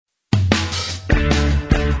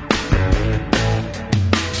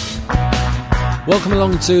Welcome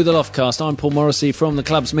along to the Loftcast. I'm Paul Morrissey from the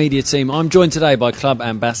club's media team. I'm joined today by club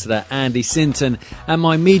ambassador Andy Sinton and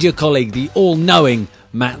my media colleague, the all-knowing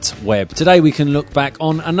Matt Webb. Today we can look back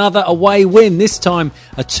on another away win, this time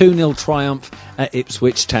a 2-0 triumph at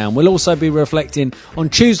Ipswich Town. We'll also be reflecting on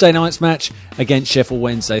Tuesday night's match against Sheffield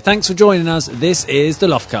Wednesday. Thanks for joining us. This is the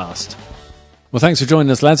Loftcast. Well, thanks for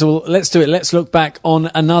joining us, lads. Well, let's do it. Let's look back on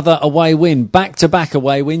another away win. Back-to-back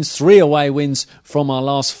away wins, 3 away wins from our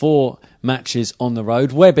last 4 matches on the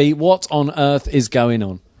road. Webby, what on earth is going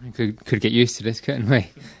on? We could get used to this, couldn't we?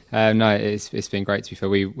 No, it's been great to be fair.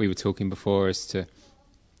 We were talking before as to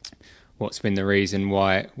what's been the reason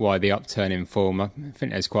why the upturn in form. I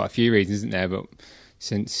think there's quite a few reasons, isn't there? But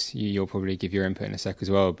since you'll probably give your input in a sec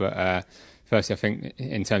as well. But firstly, I think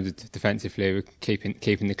in terms of defensively, we're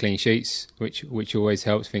keeping the clean sheets, which always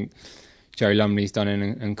helps. I think Joe Lumley's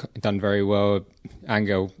done very well.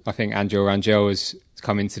 I think Angel Rangel has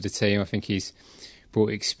come into the team. I think he's brought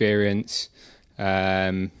experience,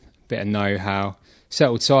 bit of know-how,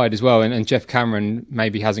 settled side as well. And Jeff Cameron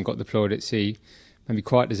maybe hasn't got the plaudits he maybe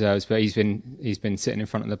quite deserves, but he's been sitting in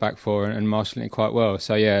front of the back four and marshalling it quite well.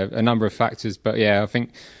 So yeah, a number of factors. But yeah, I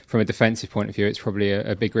think from a defensive point of view, it's probably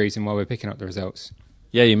a big reason why we're picking up the results.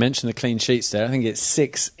 Yeah, you mentioned the clean sheets there. I think it's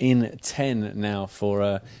 6 in 10 now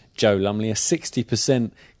for Joe Lumley, a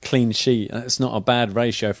 60% clean sheet. That's not a bad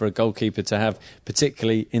ratio for a goalkeeper to have,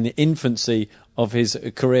 particularly in the infancy of his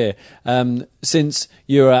career. Since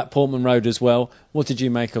you were at Portman Road as well, what did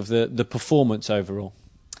you make of the performance overall?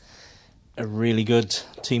 A really good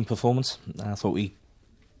team performance. I thought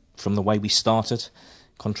from the way we started,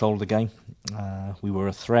 controlled the game. We were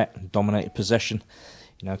a threat, dominated possession.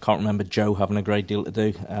 I can't remember Joe having a great deal to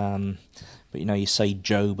do. But, you say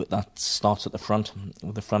Joe, but that starts at the front.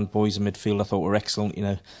 With the front boys in midfield, I thought were excellent.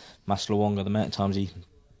 Maslawonga, the amount of times he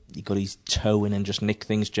got his toe in and just nicked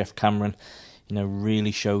things. Jeff Cameron,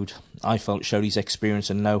 really showed his experience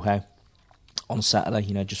and know-how on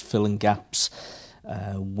Saturday. Just filling gaps.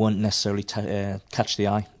 Won't necessarily catch the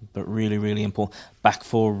eye, but really, really important. Back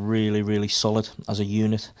four, really, really solid as a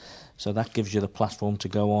unit. So that gives you the platform to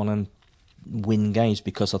go on and win games,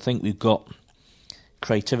 because I think we've got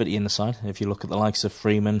creativity in the side. If you look at the likes of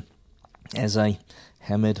Freeman, Eze,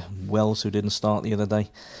 Hamid, Wells, who didn't start the other day.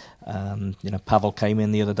 Pavel came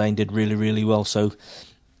in the other day and did really, really well. So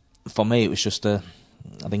for me, it was just I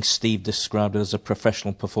think Steve described it as a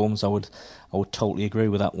professional performance. I would totally agree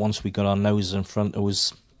with that. Once we got our noses in front, it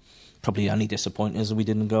was probably the only disappointing is that we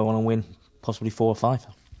didn't go on and win possibly 4 or 5.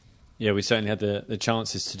 Yeah, we certainly had the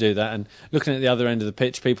chances to do that. And looking at the other end of the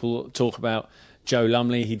pitch, people talk about Joe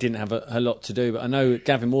Lumley. He didn't have a lot to do. But I know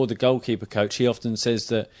Gavin Moore, the goalkeeper coach, he often says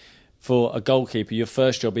that for a goalkeeper, your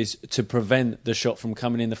first job is to prevent the shot from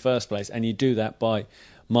coming in the first place. And you do that by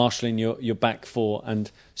marshalling your back four. And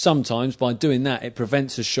sometimes by doing that, it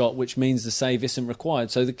prevents a shot, which means the save isn't required.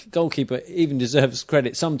 So the goalkeeper even deserves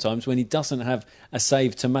credit sometimes when he doesn't have a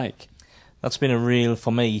save to make. That's been a real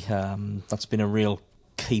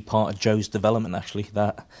key part of Joe's development, actually.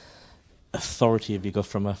 That authority have you got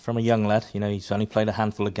from a young lad. He's only played a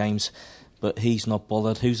handful of games, but he's not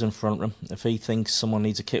bothered who's in front of him. If he thinks someone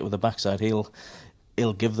needs a kick with the backside, he'll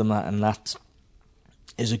give them that, and that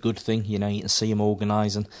is a good thing. You can see him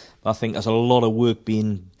organising. But I think there's a lot of work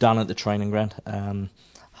being done at the training ground.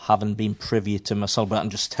 Haven't been privy to myself, but I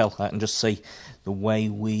can just see the way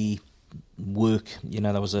we work.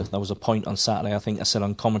 There was a point on Saturday, I think I said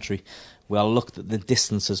on commentary, where I looked at the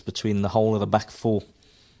distances between the whole of the back four,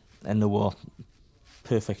 and they were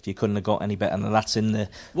perfect. You couldn't have got any better, and that's in there.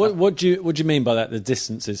 What do you mean by that? The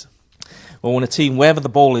distances? Well, when a team, wherever the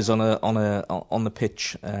ball is on the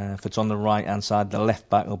pitch, if it's on the right hand side, the left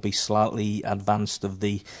back will be slightly advanced of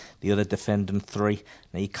the other defending 3.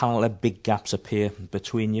 Now you can't let big gaps appear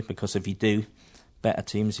between you, because if you do, better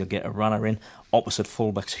teams, you'll get a runner in. Opposite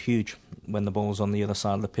fullback's huge when the ball's on the other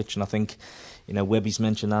side of the pitch, and I think, Webby's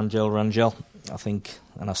mentioned Angel Rangel. I think,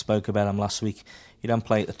 and I spoke about him last week, you don't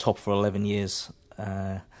play at the top for 11 years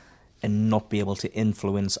and not be able to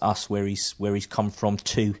influence us where he's come from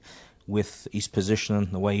too, with his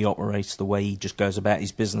positioning, the way he operates, the way he just goes about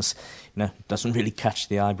his business. Doesn't really catch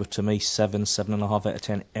the eye, but to me, 7.5 out of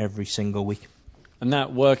 10 every single week. And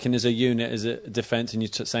that working as a unit, as a defence, and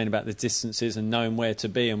you're saying about the distances and knowing where to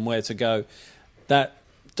be and where to go, that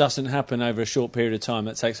doesn't happen over a short period of time.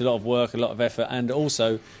 That takes a lot of work, a lot of effort, and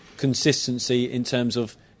also consistency in terms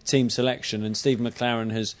of team selection. And Steve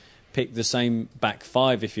McLaren has picked the same back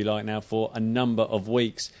 5, if you like, now for a number of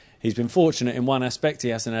weeks. he's been fortunate in one aspect. He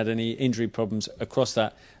hasn't had any injury problems across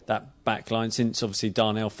that back line since obviously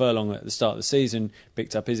Darnell Furlong at the start of the season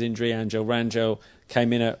picked up his injury. Angel Rangel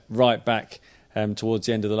came in at right back towards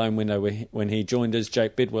the end of the loan window when he joined us.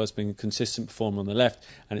 Jake Bidwell's been a consistent performer on the left,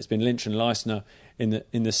 and it's been Lynch and Leistner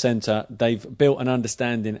in the centre. They've built an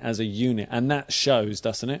understanding as a unit, and that shows,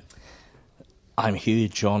 doesn't it? I'm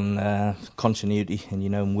huge on continuity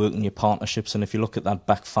and working your partnerships. And if you look at that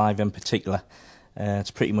back five in particular,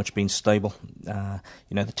 it's pretty much been stable.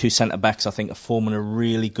 The two centre backs I think are forming a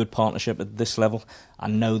really good partnership at this level. I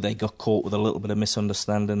know they got caught with a little bit of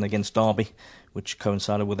misunderstanding against Derby, which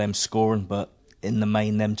coincided with them scoring, but in the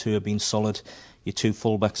main them two have been solid. Your two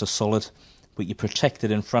fullbacks are solid, but you're protected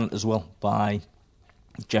in front as well by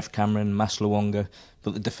Jeff Cameron, Mas Luongo,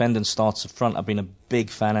 but the defending starts up front. I've been a big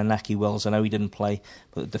fan of Nahki Wells. I know he didn't play,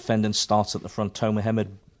 but the defending starts at the front. Tomer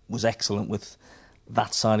Hemed was excellent with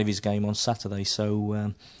that side of his game on Saturday.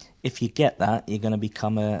 So if you get that, you're going to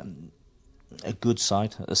become a good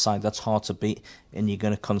side, a side that's hard to beat, and you're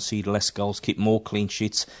going to concede less goals, keep more clean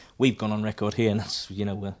sheets. We've gone on record here, and that's,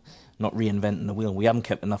 we're not reinventing the wheel. We haven't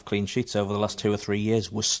kept enough clean sheets over the last 2 or 3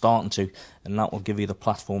 years. We're starting to, and that will give you the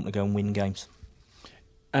platform to go and win games.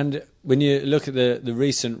 And when you look at the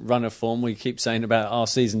recent run of form, we keep saying about our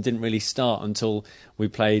season didn't really start until we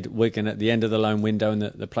played Wigan at the end of the loan window, and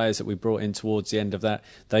the players that we brought in towards the end of that,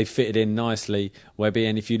 they fitted in nicely, Webby.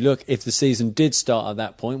 And if the season did start at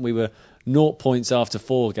that point, we were 0 points after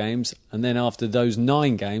 4 games, and then after those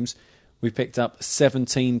 9 games, we picked up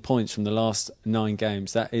 17 points from the last 9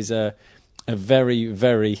 games. That is a very,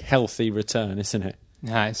 very healthy return, isn't it?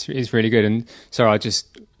 Yeah, it's really good. And sorry, I just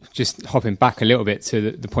hopping back a little bit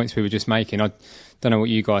to the points we were just making. I don't know what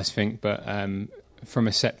you guys think, but from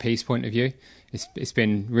a set piece point of view, it's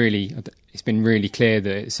been really clear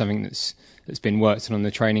that it's something that's been worked on the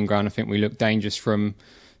training ground. I think we look dangerous from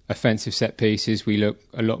offensive set pieces. We look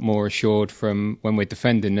a lot more assured from when we're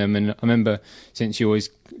defending them. And I remember, since you always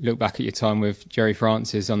look back at your time with Jerry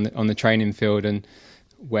Francis on the training field, and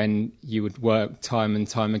when you would work time and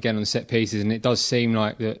time again on set pieces, and it does seem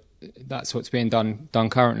like that's what's being done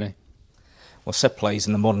currently. Well, set plays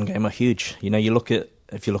in the modern game are huge. If you look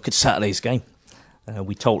at Saturday's game,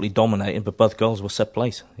 we totally dominated, but both goals were set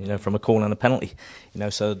plays. From a corner and a penalty.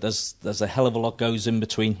 So there's a hell of a lot goes in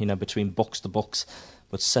between. Between box to box,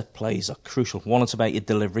 but set plays are crucial. One, it's about your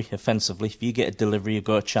delivery offensively. If you get a delivery, you've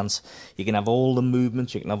got a chance. You can have all the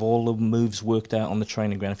movements, you can have all the moves worked out on the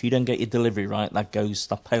training ground. If you don't get your delivery right, that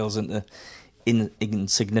pales into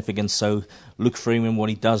insignificance. So Luke Freeman, what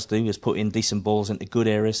he does do is put in decent balls into good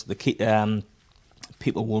areas.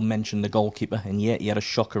 People will mention the goalkeeper, and yet he had a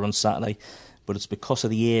shocker on Saturday, but it's because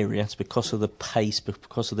of the area, it's because of the pace,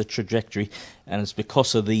 because of the trajectory, and it's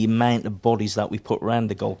because of the amount of bodies that we put around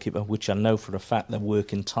the goalkeeper, which I know for a fact they're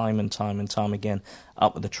working time and time and time again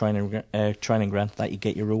up at the training ground, that you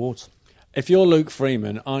get your rewards. If you're Luke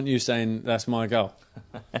Freeman, aren't you saying that's my goal?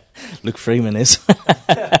 Luke Freeman is.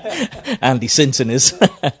 Andy Sinton is.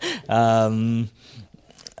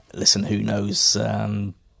 Listen, who knows?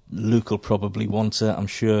 Luke will probably want it. I'm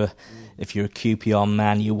sure if you're a QPR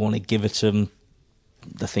man, you want to give it to him.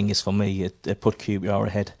 The thing is, for me, it put QPR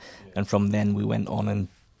ahead. And from then we went on and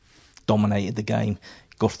dominated the game,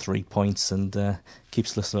 got 3 points, and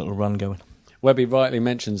keeps this little run going. Webby rightly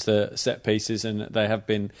mentions the set pieces, and they have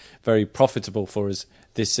been very profitable for us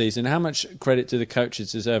this season. How much credit do the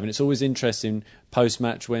coaches deserve? And it's always interesting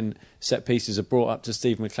post-match when set pieces are brought up to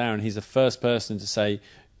Steve McLaren. He's the first person to say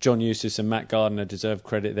John Eustace and Matt Gardner deserve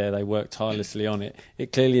credit there. They work tirelessly on it.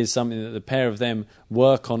 It clearly is something that the pair of them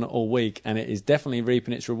work on all week, and it is definitely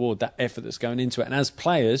reaping its reward, that effort that's going into it. And as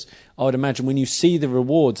players, I would imagine when you see the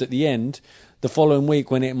rewards at the end, the following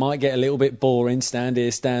week when it might get a little bit boring, stand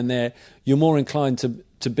here, stand there, you're more inclined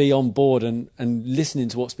to be on board and listening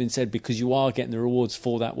to what's been said because you are getting the rewards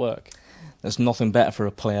for that work. There's nothing better for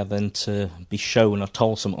a player than to be shown or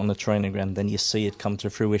told something on the training ground, then you see it come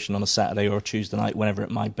to fruition on a Saturday or a Tuesday night, whenever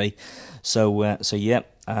it might be.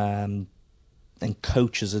 And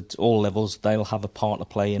coaches at all levels, they'll have a part to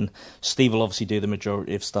play, and Steve will obviously do the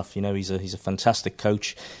majority of stuff. He's a fantastic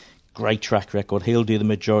coach, great track record. He'll do the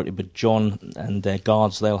majority, but John and their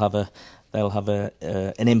guards, they'll have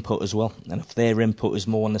an input as well. And if their input is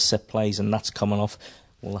more on the set plays and that's coming off,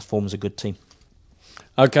 well, that forms a good team.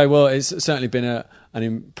 Okay, well, it's certainly been an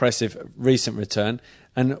impressive recent return.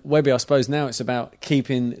 And Webby, I suppose now it's about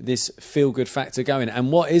keeping this feel-good factor going.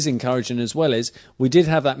 And what is encouraging as well is we did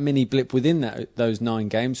have that mini blip within those 9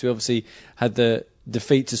 games. We obviously had the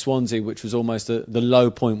defeat to Swansea, which was almost the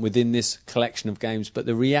low point within this collection of games. But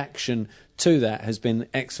the reaction to that has been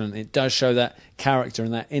excellent. It does show that character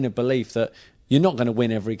and that inner belief that you're not going to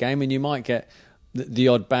win every game, and you might get the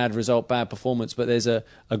odd bad result, bad performance, but there's a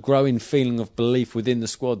growing feeling of belief within the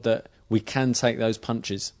squad that we can take those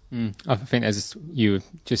punches. I think, as you were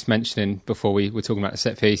just mentioning before we were talking about the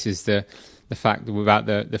set pieces, the fact that without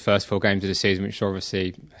the first 4 games of the season, which are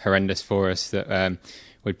obviously horrendous for us, that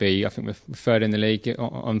would be, I think, we're third in the league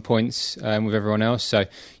on points with everyone else. So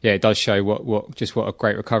yeah, it does show what a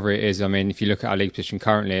great recovery it is. I mean, if you look at our league position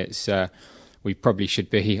currently, it's we probably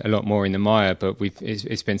should be a lot more in the mire, but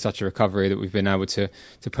it's been such a recovery that we've been able to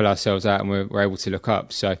pull ourselves out, and we're able to look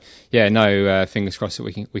up. So yeah, fingers crossed that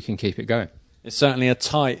we can keep it going. It's certainly a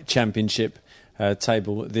tight championship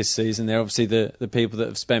table this season. They're obviously the people that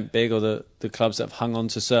have spent big, or the clubs that have hung on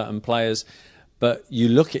to certain players. But you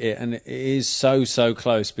look at it and it is so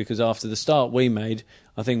close, because after the start we made,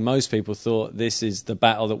 I think most people thought this is the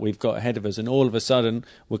battle that we've got ahead of us. And all of a sudden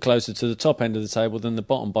we're closer to the top end of the table than the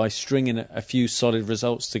bottom by stringing a few solid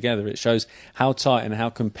results together. It shows how tight and how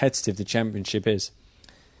competitive the championship is.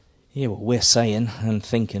 Yeah, well, we're saying and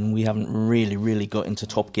thinking we haven't really got into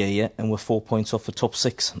top gear yet, and we're 4 points off the top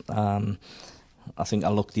 6. I think I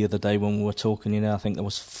looked the other day when we were talking, I think there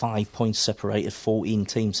was 5 points separated, 14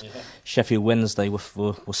 teams. Yeah. Sheffield Wednesday were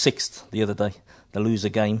 6th the other day. They lose a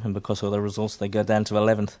game, and because of the results, they go down to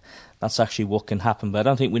 11th. That's actually what can happen, but I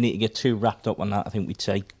don't think we need to get too wrapped up on that. I think we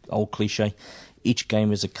take old cliche, each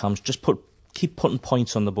game as it comes. Just keep putting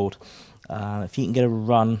points on the board. If you can get a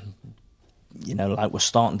run, like we're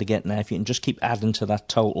starting to get now, if you can just keep adding to that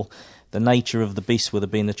total, the nature of the beast with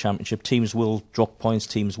it being the championship, teams will drop points,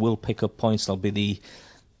 teams will pick up points. There'll be the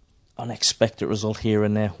unexpected result here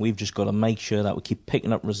and there. We've just got to make sure that we keep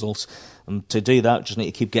picking up results, and to do that, just need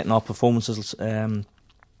to keep getting our performances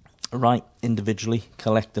right, individually,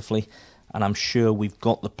 collectively, and I'm sure we've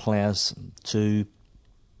got the players to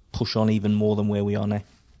push on even more than where we are now.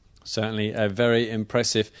 Certainly a very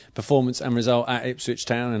impressive performance and result at Ipswich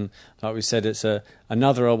Town, and like we said, it's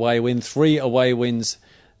another away win, 3 away wins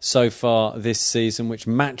so far this season, which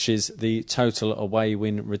matches the total away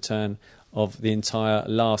win return of the entire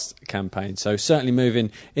last campaign. So certainly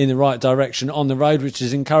moving in the right direction on the road, which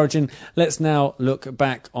is encouraging. Let's now look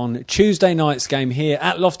back on Tuesday night's game here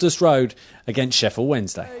at Loftus Road against Sheffield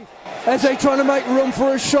Wednesday. Eze trying to make room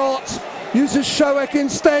for a shot, uses Shoek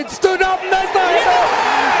instead, stood up, and there's the header!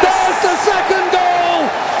 There's the second goal!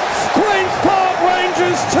 Queen's Park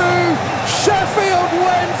Rangers 2, Sheffield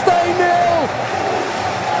Wednesday 0.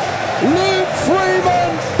 Luke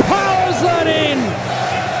Freeman powers that in.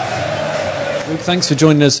 Luke, thanks for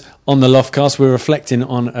joining us on the Loftcast. We're reflecting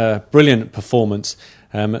on a brilliant performance.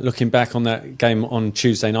 Looking back on that game on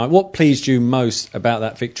Tuesday night, what pleased you most about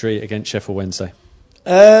that victory against Sheffield Wednesday?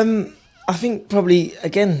 I think probably,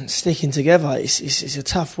 again, sticking together. It's a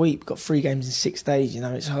tough week. We've got 3 games in 6 days.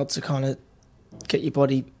 It's hard to kind of get your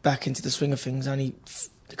body back into the swing of things only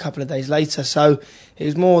a couple of days later. So it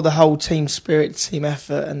was more the whole team spirit, team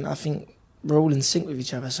effort, and I think we're all in sync with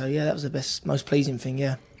each other. So yeah, that was the most pleasing thing.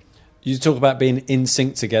 Yeah. You talk about being in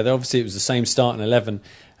sync together. Obviously, it was the same starting 11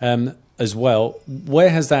 as well. Where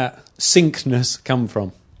has that syncness come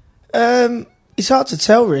from? It's hard to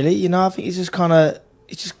tell, really. I think it's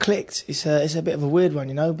just clicked. It's a bit of a weird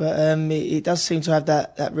one, but it does seem to have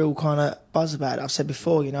that real kind of buzz about it. I've said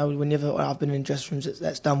before, whenever I've been in dressing rooms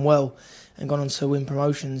that's done well and gone on to win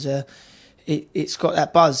promotions, it's got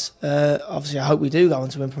that buzz. Obviously, I hope we do go on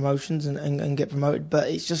to win promotions and get promoted, but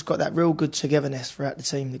it's just got that real good togetherness throughout the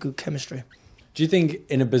team, the good chemistry. Do you think,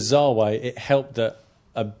 in a bizarre way, it helped that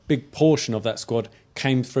a big portion of that squad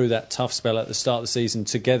came through that tough spell at the start of the season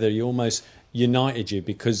together? You almost united you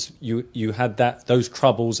because you had those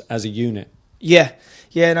troubles as a unit. Yeah,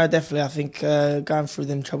 no, definitely. I think going through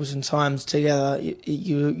them troublesome times together,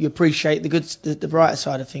 you appreciate the brighter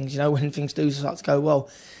side of things. When things do start to go well,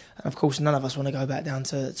 and of course none of us want to go back down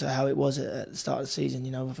to how it was at the start of the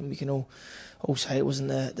season. I think we can all say it wasn't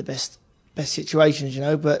the best situations.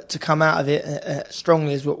 But to come out of it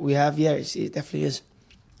strongly as what we have, it definitely is.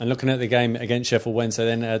 And looking at the game against Sheffield Wednesday,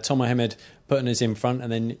 then Tom Mohamed putting us in front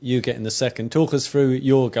and then you getting the second. Talk us through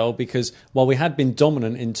your goal, because while we had been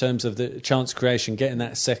dominant in terms of the chance creation, getting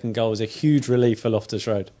that second goal was a huge relief for Loftus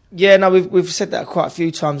Road. Yeah, no, we've said that quite a few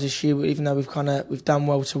times this year, even though we've done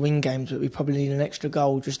well to win games, but we probably need an extra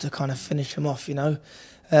goal just to kind of finish them off,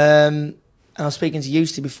 And I was speaking to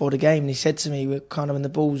Eustace before the game, and he said to me, we're kind of when the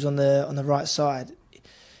ball's on the right side,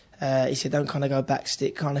 he said, don't kind of go back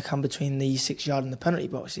stick, kind of come between the 6 yard and the penalty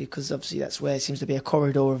box, because obviously that's where it seems to be a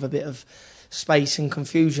corridor of a bit of space and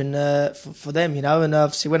confusion for them, And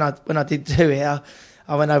obviously when I did do it,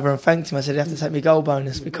 I went over and thanked him. I said, you have to take me goal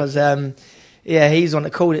bonus because, he's the one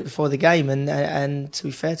that called it before the game, and to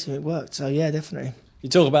be fair to him, it worked. So yeah, definitely. You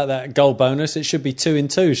talk about that goal bonus, it should be 2 in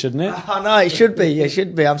 2, shouldn't it? I know, it should be. It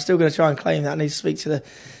should be. I'm still going to try and claim that. I need to speak to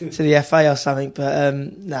the FA or something. But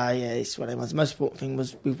it's one of the most important thing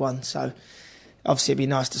was we've won. So obviously it'd be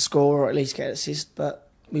nice to score or at least get an assist, but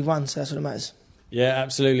we've won, so that's what matters. Yeah,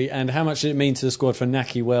 absolutely. And how much did it mean to the squad for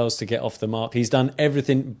Nahki Wells to get off the mark? He's done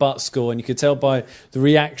everything but score, and you could tell by the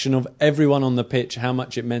reaction of everyone on the pitch how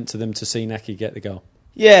much it meant to them to see Nahki get the goal.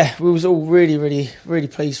 Yeah, we was all really, really, really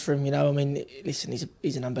pleased for him. I mean, listen,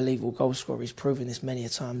 he's an unbelievable goal scorer. He's proven this many a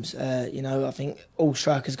times. I think all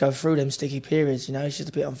strikers go through them sticky periods. It's just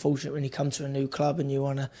a bit unfortunate when you come to a new club and you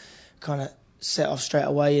want to kind of set off straight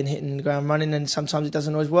away and hitting the ground running, and sometimes it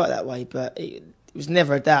doesn't always work that way. But it was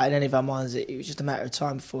never a doubt in any of our minds that it was just a matter of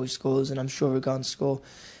time before he scores, and I'm sure he'll go and score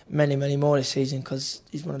many, many more this season because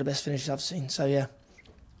he's one of the best finishers I've seen. So yeah,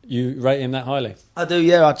 you rate him that highly? I do.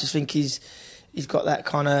 Yeah, I just think he's got that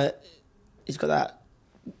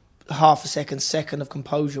half a second of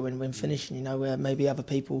composure when finishing, where maybe other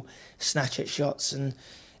people snatch at shots, and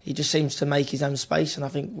he just seems to make his own space. And I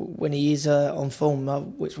think when he is on form,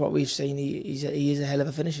 which what we've seen, he is a hell of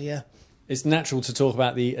a finisher, yeah. It's natural to talk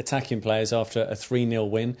about the attacking players after a 3-0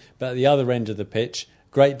 win, but at the other end of the pitch,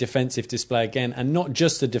 great defensive display again, and not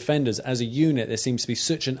just the defenders. As a unit, there seems to be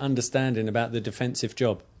such an understanding about the defensive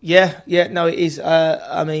job. Yeah, no, it is.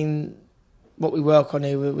 I mean, what we work on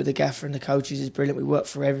here with the gaffer and the coaches is brilliant. We work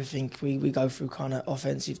through everything. We go through kind of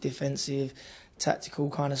offensive, defensive, tactical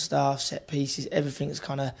kind of stuff, set pieces. Everything's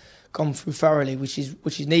kind of gone through thoroughly, which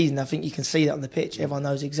is needed. And I think you can see that on the pitch. Everyone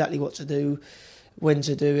knows exactly what to do, when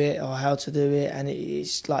to do it, or how to do it. And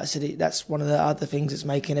it's like I said, that's one of the other things that's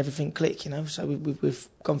making everything click. So we've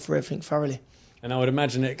gone through everything thoroughly. And I would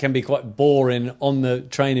imagine it can be quite boring on the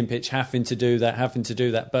training pitch, having to do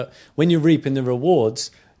that. But when you're reaping the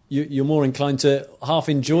rewards, you're more inclined to half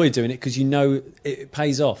enjoy doing it because you know it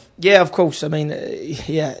pays off. Yeah, of course. I mean,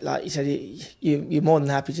 like you said, you're more than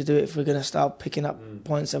happy to do it if we're going to start picking up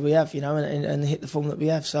points that we have, and hit the form that we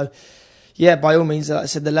have. So, yeah, by all means, like I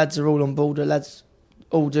said, the lads are all on board. The lads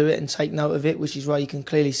all do it and take note of it, which is why you can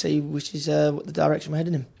clearly see which is what the direction we're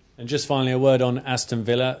heading in. And just finally, a word on Aston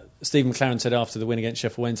Villa. Steve McLaren said after the win against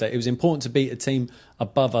Sheffield Wednesday, it was important to beat a team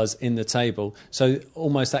above us in the table. So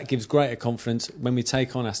almost that gives greater confidence when we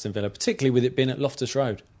take on Aston Villa, particularly with it being at Loftus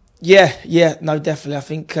Road. Yeah, no, definitely. I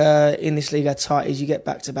think in this league, how tight as you get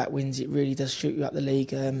back-to-back wins, it really does shoot you up the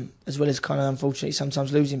league. As well as kind of unfortunately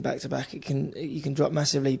sometimes losing back-to-back, you can drop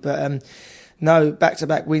massively. But no,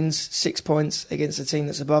 back-to-back wins, 6 points against a team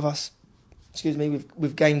that's above us. Excuse me,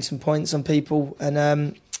 we've gained some points on people,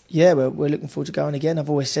 and we're looking forward to going again.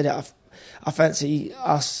 I've always said it. I fancy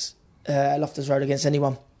us at Loftus Road against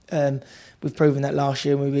anyone. We've proven that last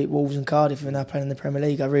year when we beat Wolves and Cardiff when they're playing in the Premier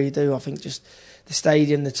League. I really do. I think just the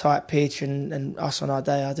stadium, the tight pitch, and us on our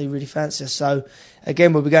day, I do really fancy us. So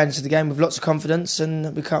again, we'll be going into the game with lots of confidence,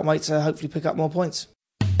 and we can't wait to hopefully pick up more points.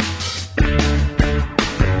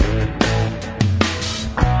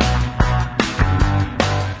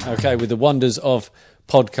 Okay, with the wonders of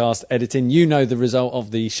podcast editing, you know the result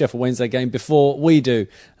of the Sheffield Wednesday game before we do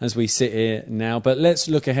as we sit here now. But let's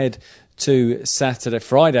look ahead to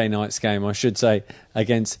Friday night's game, I should say,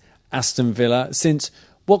 against Aston Villa. Since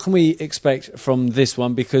what can we expect from this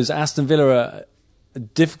one? Because Aston Villa are a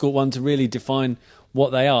difficult one to really define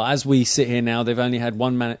what they are. As we sit here now, they've only had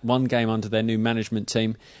one game under their new management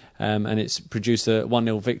team, and it's produced a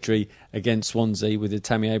 1-0 victory against Swansea with a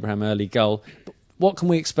Tammy Abraham early goal. But what can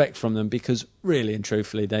we expect from them? Because really and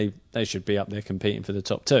truthfully, they should be up there competing for the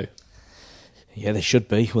top two. Yeah, they should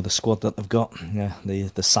be with the squad that they've got. Yeah,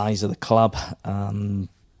 the size of the club,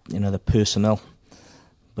 the personnel.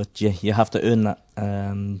 But you have to earn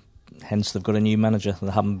that. Hence, they've got a new manager.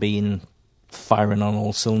 They haven't been firing on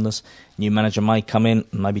all cylinders. New manager might come in,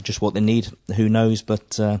 maybe just what they need. Who knows?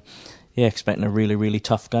 But expecting a really, really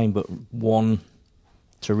tough game, but one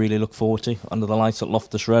to really look forward to. Under the lights at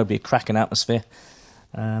Loftus Road, be a cracking atmosphere.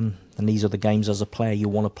 And these are the games as a player you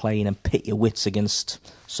want to play in and pit your wits against,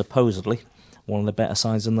 supposedly, one of the better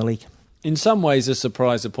sides in the league. In some ways, a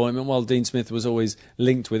surprise appointment. While Dean Smith was always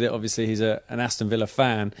linked with it, obviously he's an Aston Villa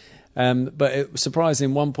fan. But it was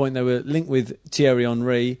surprising. At one point, they were linked with Thierry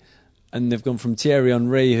Henry, and they've gone from Thierry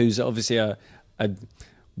Henry, who's obviously a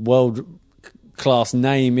world-class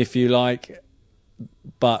name, if you like,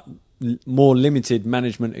 but more limited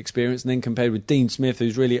management experience, and then compared with Dean Smith,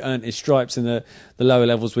 who's really earned his stripes in the lower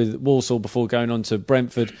levels with Walsall before going on to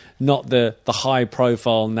Brentford, not the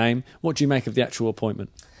high-profile name. What do you make of the actual appointment?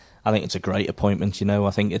 I think it's a great appointment.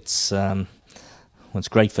 I think it's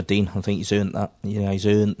great for Dean. I think he's earned that. He's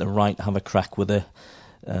earned the right to have a crack with a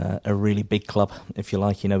really big club, if you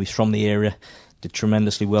like. He's from the area, did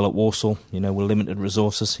tremendously well at Walsall. With limited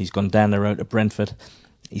resources. He's gone down the road to Brentford.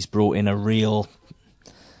 He's brought in a real,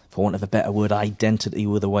 for want of a better word, identity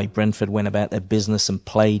with the way Brentford went about their business and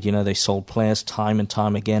played. They sold players time and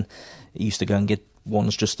time again. He used to go and get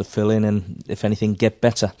ones just to fill in and, if anything, get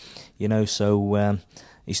better. So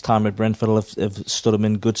his time at Brentford will have stood him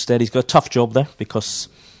in good stead. He's got a tough job there because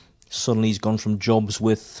suddenly he's gone from jobs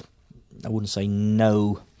with, I wouldn't say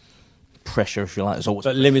no pressure, if you like.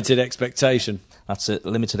 But limited expectation. That's it,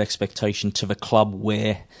 limited expectation to the club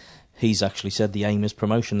where he's actually said the aim is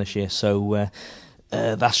promotion this year. So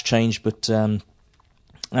that's changed, but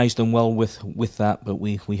he's done well with that. But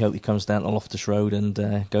we hope he comes down to Loftus Road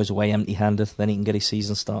and goes away empty-handed. Then he can get his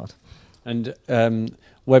season started. And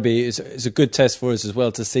Webby, is a good test for us as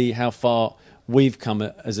well to see how far we've come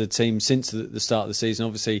as a team since the start of the season.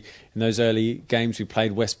 Obviously, in those early games we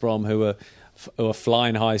played West Brom, who are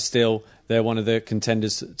flying high still. They're one of the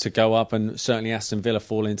contenders to go up, and certainly Aston Villa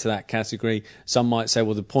fall into that category. Some might say,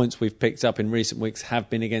 well, the points we've picked up in recent weeks have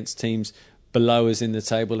been against teams below us in the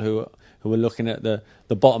table who are looking at the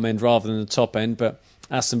bottom end rather than the top end. But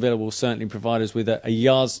Aston Villa will certainly provide us with a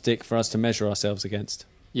yardstick for us to measure ourselves against.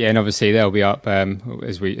 Yeah, and obviously they'll be up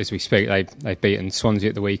as we speak. They've beaten Swansea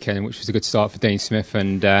at the weekend, which was a good start for Dean Smith,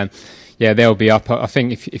 and they'll be up. I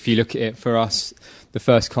think if you look at it for us, the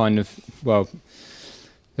first time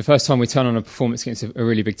we turn on a performance against a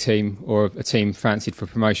really big team or a team fancied for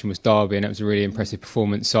promotion was Derby, and it was a really impressive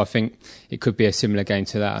performance. So I think it could be a similar game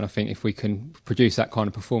to that, and I think if we can produce that kind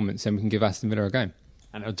of performance, then we can give Aston Villa a game.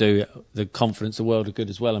 And it'll do the confidence a world of good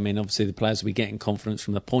as well. I mean, obviously the players will be getting confidence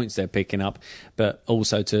from the points they're picking up, but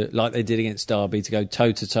also to, like they did against Derby, to go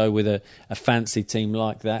toe-to-toe with a fancy team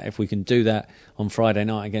like that. If we can do that on Friday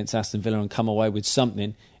night against Aston Villa and come away with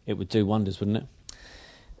something, it would do wonders, wouldn't it?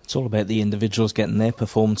 It's all about the individuals getting their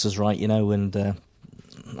performances right, and I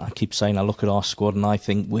keep saying I look at our squad and I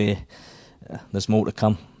think there's more to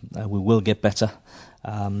come. We will get better.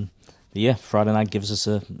 Friday night gives us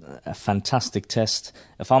a fantastic test.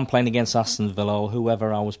 If I'm playing against Aston Villa or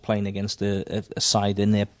whoever I was playing against, a side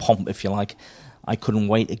in their pomp, if you like, I couldn't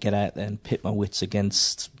wait to get out there and pit my wits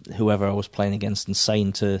against whoever I was playing against and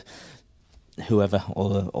saying to whoever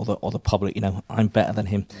or the public, I'm better than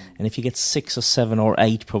him. And if you get 6 or 7 or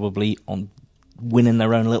 8 probably on winning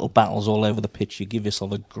their own little battles all over the pitch, you give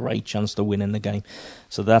yourself a great chance to win in the game.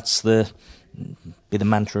 So that's be the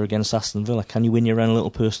mantra against Aston Villa. Can you win your own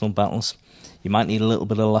little personal battles? You might need a little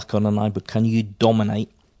bit of luck on a night, but can you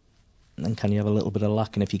dominate? And can you have a little bit of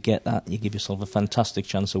luck? And if you get that, you give yourself a fantastic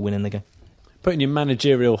chance of winning the game. Putting your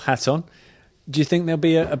managerial hat on, do you think there'll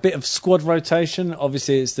be a bit of squad rotation?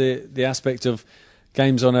 Obviously, it's the aspect of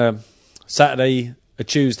games on a Saturday, a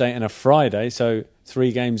Tuesday and a Friday, so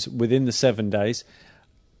 3 games within the 7 days.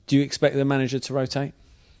 Do you expect the manager to rotate?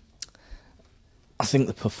 I think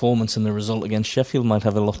the performance and the result against Sheffield might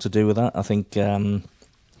have a lot to do with that. I think, if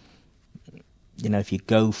you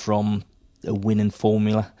go from a winning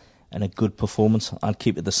formula and a good performance, I'd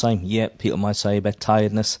keep it the same. Yeah, people might say about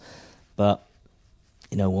tiredness, but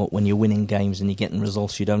you know what? When you're winning games and you're getting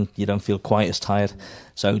results, you don't feel quite as tired.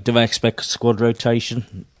 So, do I expect squad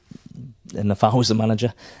rotation? And if I was the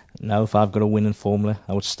manager, no. If I've got a winning formula,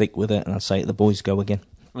 I would stick with it, and I'd say the boys go again.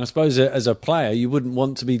 I suppose as a player, you wouldn't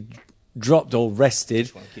want to be dropped or rested,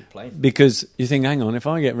 just want to keep playing, because you think, hang on, if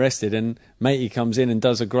I get rested and matey comes in and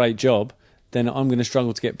does a great job, then I'm going to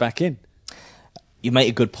struggle to get back in. You make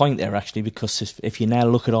a good point there, actually, because if you now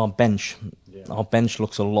look at our bench, our bench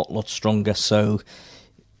looks a lot stronger. So,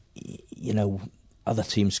 other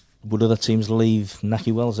teams leave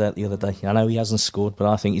Nahki Wells out the other day? I know he hasn't scored,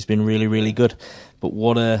 but I think he's been really, really good. But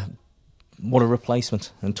what a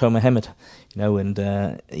replacement. And Tomer Hemed,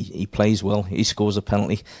 and he plays well. He scores a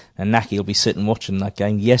penalty, and Nahki will be sitting watching that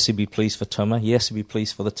game. Yes, he'll be pleased for Tomer. Yes, he'll be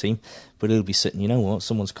pleased for the team. But he'll be sitting, you know what,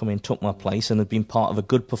 someone's come in, took my place, and have been part of a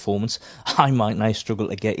good performance. I might now struggle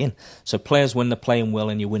to get in. So players, when they're playing well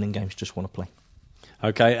and you're winning games, just want to play.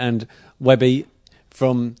 Okay, and Webby,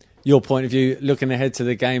 from your point of view, looking ahead to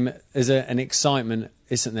the game, is there an excitement,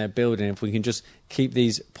 isn't there, building? If we can just keep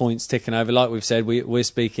these points ticking over, like we've said, we're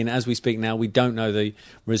speaking, as we speak now, we don't know the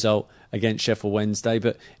result against Sheffield Wednesday,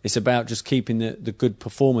 but it's about just keeping the good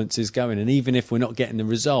performances going. And even if we're not getting the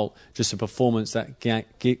result, just a performance that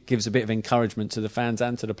gives a bit of encouragement to the fans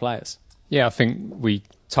and to the players. Yeah, I think we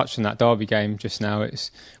touched on that Derby game just now. It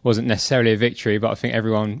wasn't necessarily a victory, but I think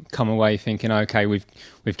everyone come away thinking, okay, we've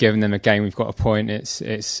given them a game, we've got a point.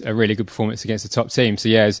 It's a really good performance against the top team. So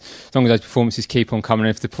yeah, as long as those performances keep on coming,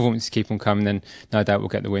 and if the performances keep on coming, then no doubt we'll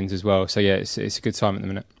get the wins as well. So yeah, it's a good time at the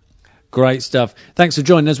minute. Great stuff. Thanks for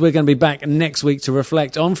joining us. We're going to be back next week to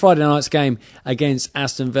reflect on Friday night's game against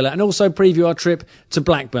Aston Villa and also preview our trip to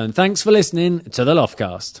Blackburn. Thanks for listening to the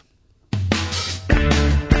Loftcast.